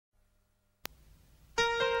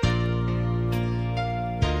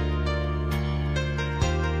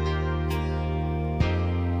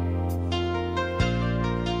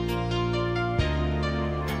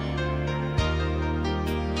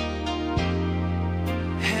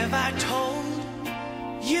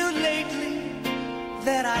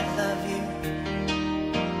that I love you?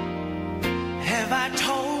 Have I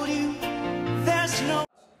told you there's no...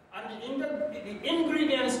 And the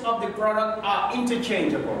ingredients of the product are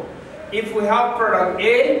interchangeable. If we have product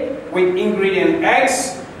A with ingredient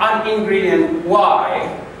X and ingredient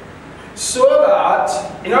Y, so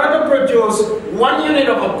that in order to produce 1 unit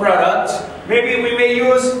of a product, maybe we may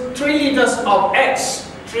use 3 liters of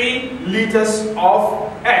X, 3 liters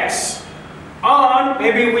of X, and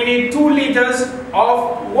maybe we need 2 liters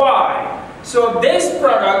of Y. So this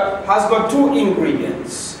product has got 2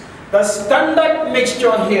 ingredients. The standard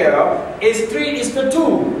mixture here is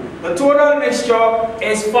 3:2. The total mixture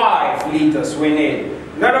is 5 liters we need.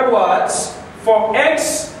 In other words, for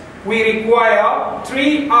X, we require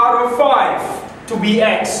 3 out of 5 to be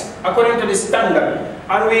X, according to the standard.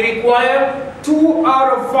 And we require 2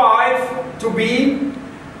 out of 5 to be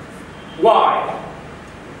Y.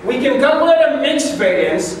 We can calculate a mixed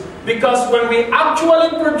variance because when we actually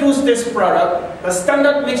produce this product, the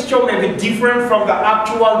standard mixture may be different from the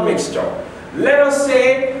actual mixture. Let us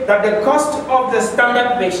say that the cost of the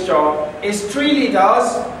standard mixture is 3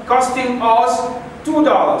 liters, costing us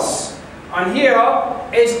 $2. And here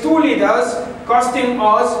is 2 liters, costing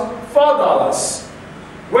us $4.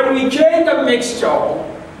 When we change the mixture,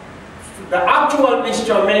 the actual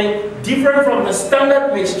mixture may different from the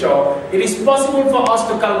standard mixture, it is possible for us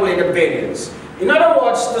to calculate the variance. In other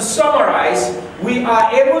words, to summarize, we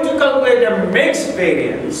are able to calculate a mixed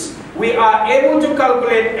variance. We are able to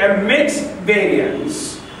calculate a mixed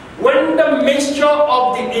variance when the mixture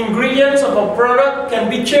of the ingredients of a product can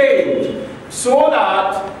be changed so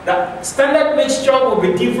that the standard mixture will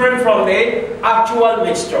be different from the actual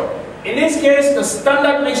mixture. In this case, the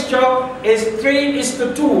standard mixture is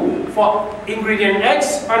 3:2 for ingredient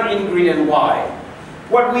X and ingredient Y.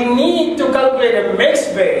 What we need to calculate a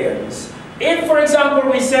mixed variance, if for example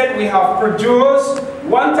we said we have produced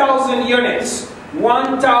 1,000 units,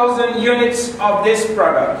 1,000 units of this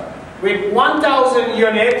product. With 1,000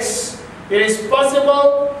 units, it is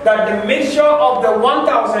possible that the mixture of the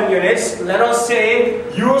 1,000 units, let us say,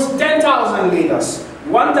 use 10,000 liters.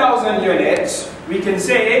 1,000 units, we can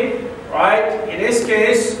say, right, in this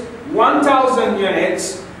case, 1,000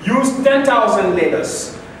 units use 10,000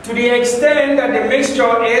 liters. To the extent that the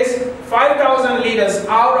mixture is 5,000 liters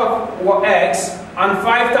out of X and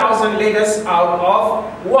 5,000 liters out of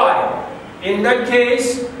Y. In that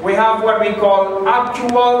case, we have what we call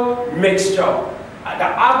actual mixture. The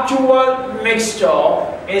actual mixture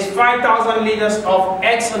is 5,000 liters of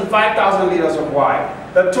X and 5,000 liters of Y.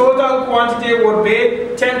 The total quantity would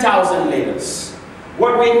be 10,000 liters.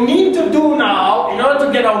 What we need to do now, in order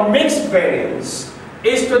to get our mixed variance,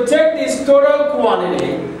 is to take this total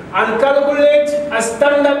quantity and calculate a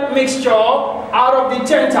standard mixture out of the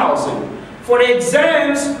 10,000. For the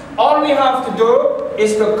exams, all we have to do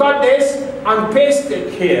is to cut this and paste it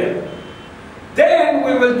here. Then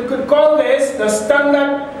we will call this the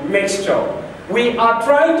standard mixture. We are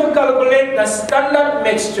trying to calculate the standard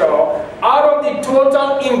mixture out of the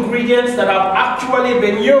total ingredients that have actually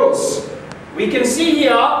been used. We can see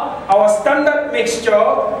here our standard mixture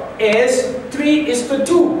is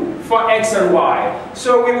 3:2 for X and Y.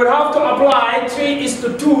 So we would have to apply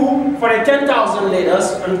 3:2 for the 10,000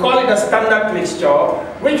 liters and call it a standard mixture,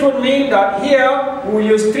 which would mean that here we will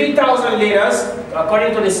use 3,000 liters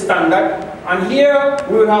according to the standard, and here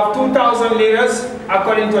we will have 2,000 liters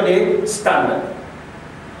according to the standard.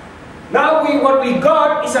 Now what we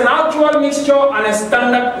got is an actual mixture and a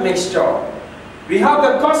standard mixture. We have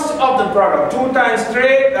the cost of the product. 2 times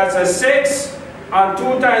 3, that's a 6. And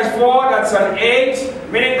 2 times 4, that's an 8.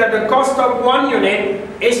 Meaning that the cost of 1 unit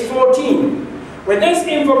is 14. With this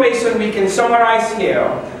information, we can summarize here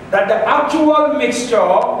that the actual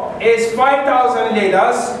mixture is 5,000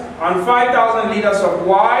 liters and 5,000 liters of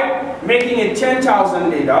Y, making it 10,000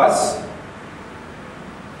 liters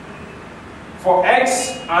for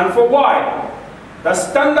X and for Y. The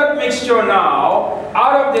standard mixture now,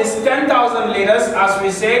 out of this 10,000 liters, as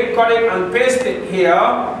we say, cut it and paste it here,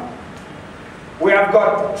 we have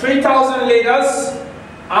got 3,000 liters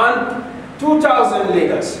and 2,000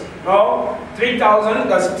 liters. No, 3,000,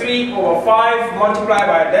 that's 3 over 5 multiplied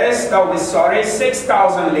by this, that will be,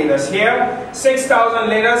 6,000 liters here, 6,000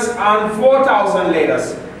 liters and 4,000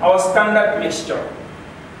 liters, our standard mixture.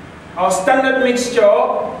 Our standard mixture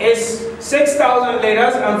is 6,000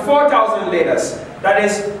 liters and 4,000 liters. That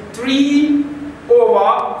is 3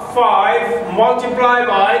 over 5 multiplied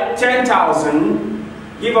by 10,000,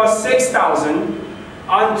 give us 6,000.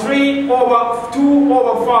 And 2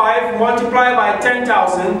 over 5 multiplied by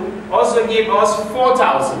 10,000 also give us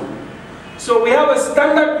 4,000. So we have a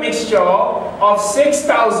standard mixture of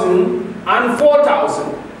 6,000 and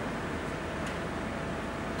 4,000.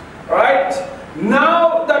 Right?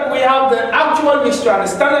 Now that we have the actual mixture and the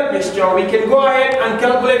standard mixture, we can go ahead and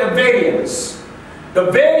calculate the variance. The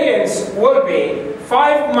variance will be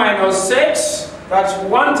 5 minus 6, that's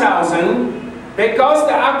 1,000. Because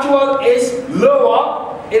the actual is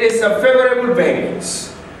lower, it is a favorable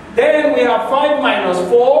variance. Then we have 5 minus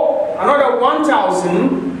 4, another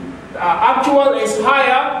 1,000. Actual is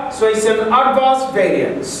higher, so it's an adverse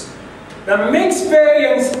variance. The mixed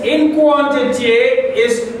variance in quantity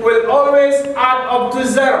will always add up to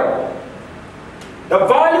 0. The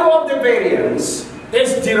value of the variance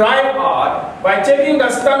is derived out by taking the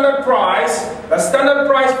standard price. The standard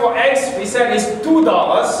price for X, we said, is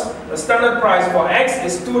 $2. The standard price for X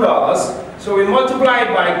is $2. So we multiply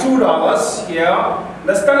it by $2 here.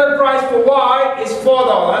 The standard price for Y is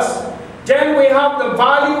 $4. Then we have the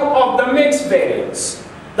value of the mixed variance.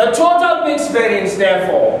 The total mixed variance,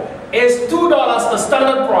 therefore, is $2, the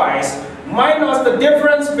standard price, minus the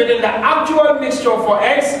difference between the actual mixture for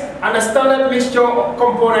X and the standard mixture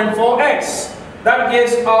component for X. That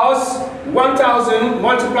gives us 1,000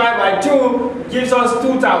 multiplied by 2 gives us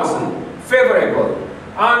 2,000, favorable.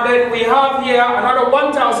 And then we have here another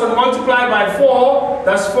 1,000 multiplied by 4,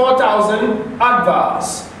 that's 4,000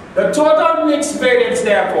 adverse. The total mixed variance,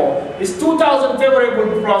 therefore, is 2,000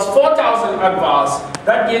 favorable plus 4,000 adverse.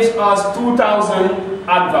 That gives us 2,000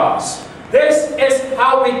 adverse. This is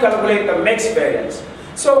how we calculate the mixed variance.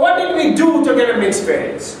 So what did we do to get a mixed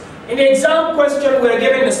variance? In the exam question, we are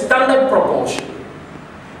given the standard proportion.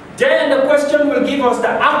 Then the question will give us the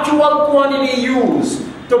actual quantity used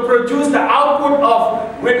to produce the output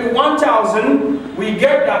of maybe 1,000. We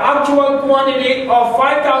get the actual quantity of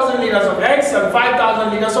 5,000 liters of X and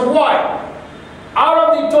 5,000 liters of Y. Out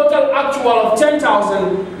of the total actual of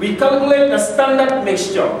 10,000, we calculate the standard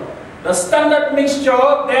mixture. The standard mixture,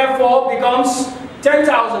 therefore, becomes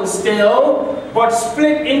 10,000 still, but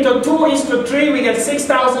split into 2:3, we get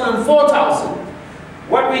 6,000 and 4,000.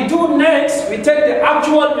 What we do next, we take the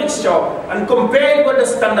actual mixture and compare it with the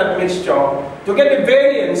standard mixture to get the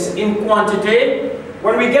variance in quantity.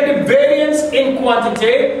 When we get the variance in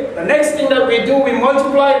quantity, the next thing that we do, we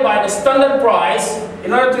multiply by the standard price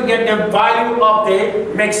in order to get the value of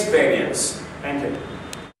the mixed variance. Thank you.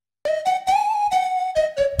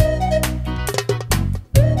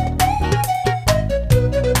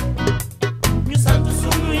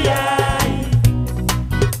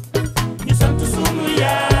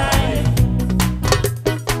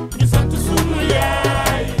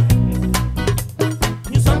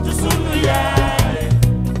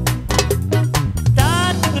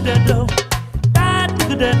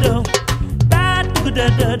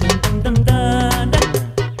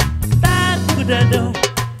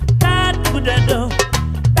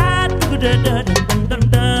 Da